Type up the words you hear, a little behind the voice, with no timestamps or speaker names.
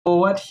So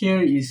what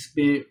here is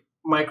the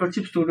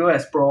Microchip Studio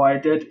has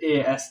provided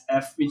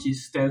ASF, which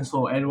stands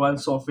for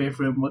Advanced Software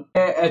Framework.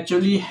 They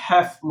actually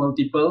have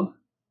multiple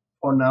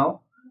for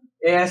now.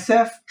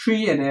 ASF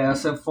 3 and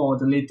ASF 4,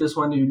 the latest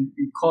one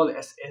we call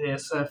as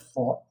ASF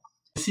 4.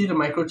 You see the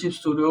Microchip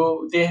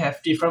Studio, they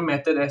have different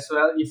method as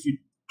well. If you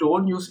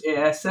don't use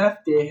ASF,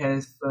 they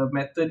have a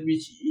method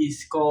which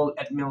is called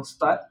Atmel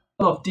Start.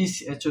 All of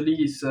this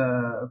actually is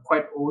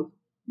quite old.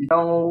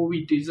 Now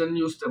we didn't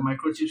use the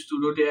Microchip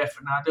Studio. They have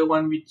another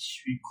one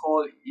which we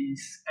call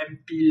is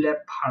MP Lab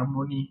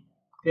Harmony.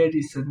 That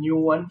is a new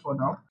one for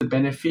now. The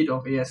benefit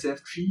of ASF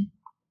 3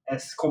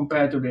 as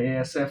compared to the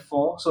ASF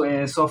 4. So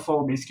ASF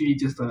 4 basically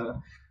just a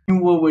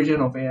newer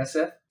version of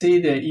ASF. See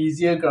the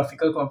easier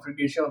graphical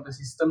configuration of the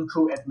system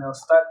through Atmel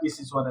Start. This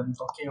is what I'm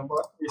talking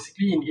about.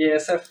 Basically in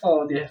ASF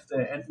 4 they have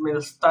the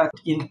Atmel Start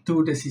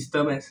into the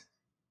system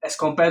as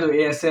compared to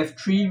ASF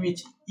 3,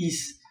 which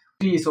is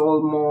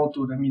all more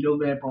to the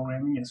middleware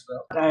programming as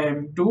well. What I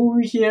am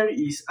doing here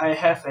is I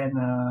have an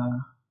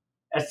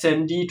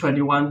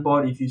SMD21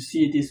 board. If you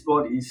see, this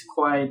board is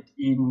quite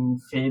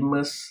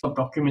famous of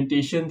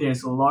documentation.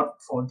 There's a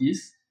lot for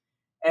this,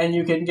 and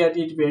you can get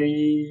it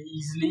very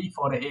easily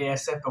for the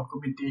ASF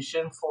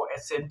documentation for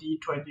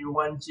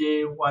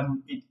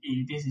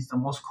SMD21J18A. This is the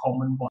most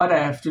common board. What I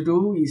have to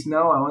do is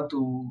now I want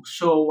to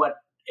show what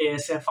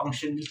ASF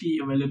functionality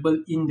available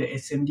in the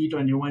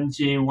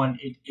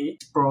SMD21J18A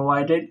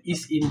provided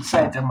is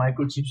inside the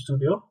Microchip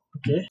Studio.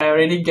 Okay, I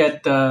already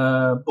get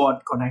the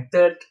board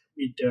connected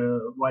with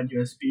the wide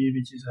USB,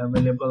 which is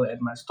available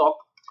at my stock.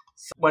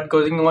 So what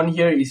going on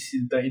here is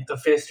the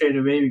interface straight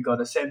away. We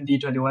got a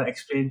SMD21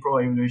 Explain Pro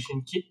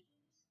Evaluation Kit.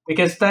 We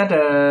can start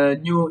a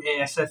new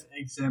ASF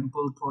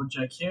example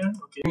project here.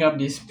 Okay, bring up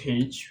this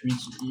page,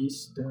 which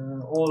is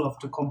all of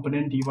the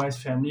component device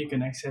family you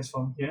can access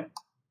from here.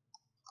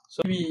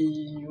 So we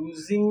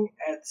using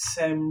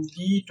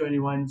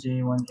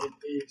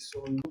SMD21J18A,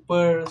 so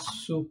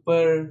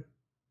super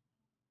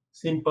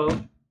simple,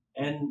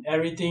 and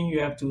everything you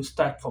have to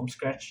start from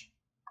scratch.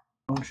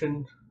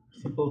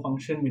 Simple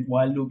function with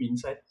while loop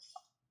inside.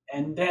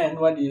 And then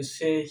what you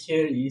say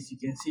here is, you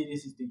can see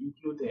this is the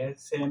include the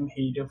SM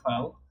header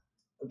file.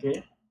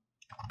 Okay,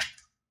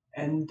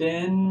 and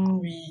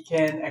then we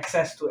can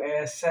access to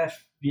ASF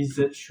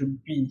wizard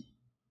should be.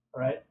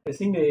 Alright, I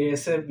think the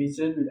ASF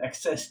wizard will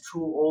access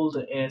through all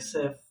the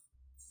ASF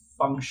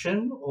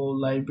function or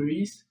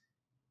libraries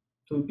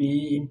to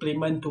be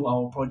implemented to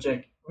our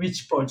project,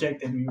 which project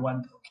that we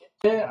want. Okay,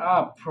 there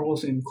are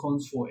pros and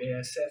cons for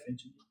ASF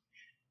actually.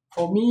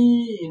 For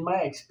me, in my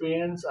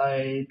experience,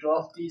 I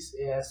dropped this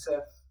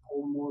ASF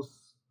almost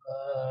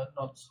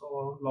not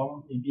so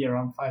long, maybe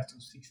around 5 to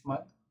 6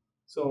 months.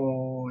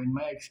 So in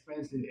my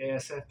experience with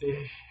ASF,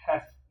 they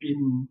have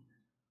been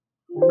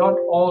not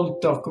all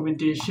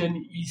documentation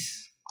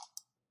is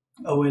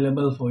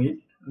available for it.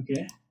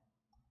 Okay,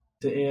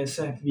 the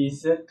ASF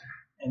wizard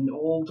and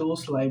all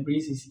those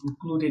libraries is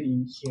included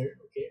in here.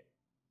 Okay,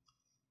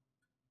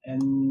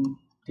 and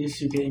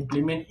this you can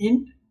implement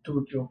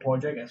into your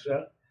project as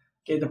well.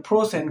 Okay, the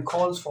pros and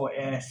cons for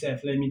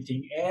ASF. Let me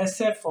think.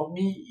 ASF for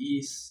me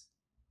is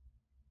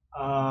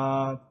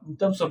in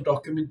terms of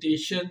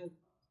documentation,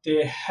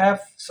 they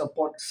have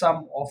support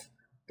some of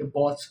the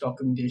board's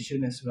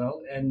documentation as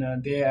well, and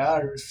there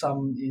are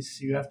some is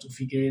you have to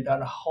figure it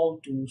out how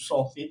to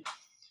solve it.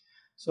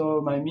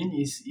 So my mean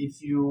is,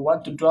 if you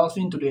want to delve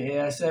into the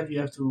ASF, you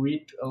have to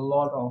read a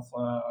lot of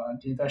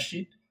data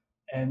sheet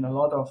and a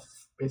lot of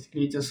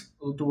basically just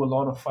do a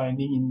lot of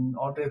finding in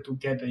order to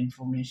get the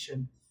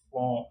information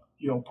for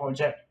your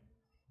project,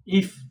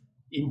 if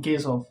in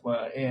case of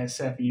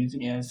ASF,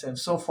 using ASF.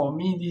 So for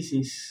me, this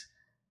is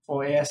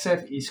for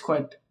ASF is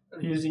quite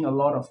using a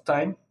lot of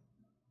time.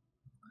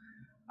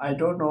 I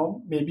don't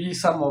know, maybe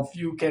some of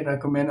you can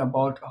recommend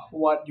about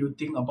what you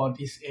think about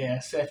this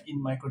ASF in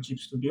Microchip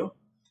Studio.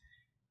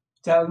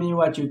 Tell me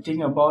what you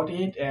think about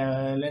it.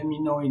 Let me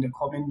know in the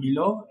comment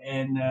below.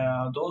 And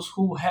those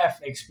who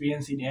have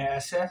experience in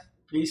ASF,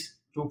 please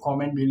do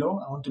comment below.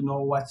 I want to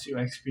know what's your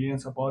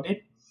experience about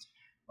it.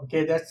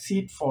 Okay, that's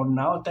it for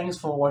now. Thanks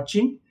for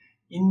watching.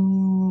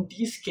 In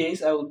this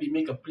case, I will be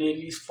make a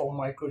playlist for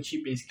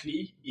Microchip.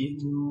 Basically, in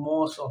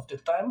most of the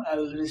time, I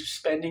will be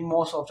spending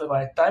most of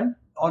my time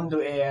on the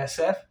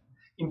ASF,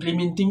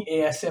 implementing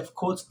ASF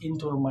codes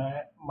into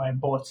my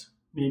boards,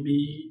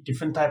 maybe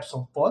different types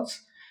of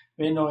boards,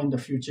 we know in the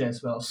future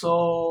as well.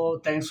 So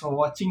thanks for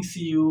watching.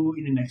 See you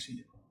in the next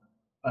video.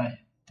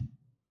 Bye.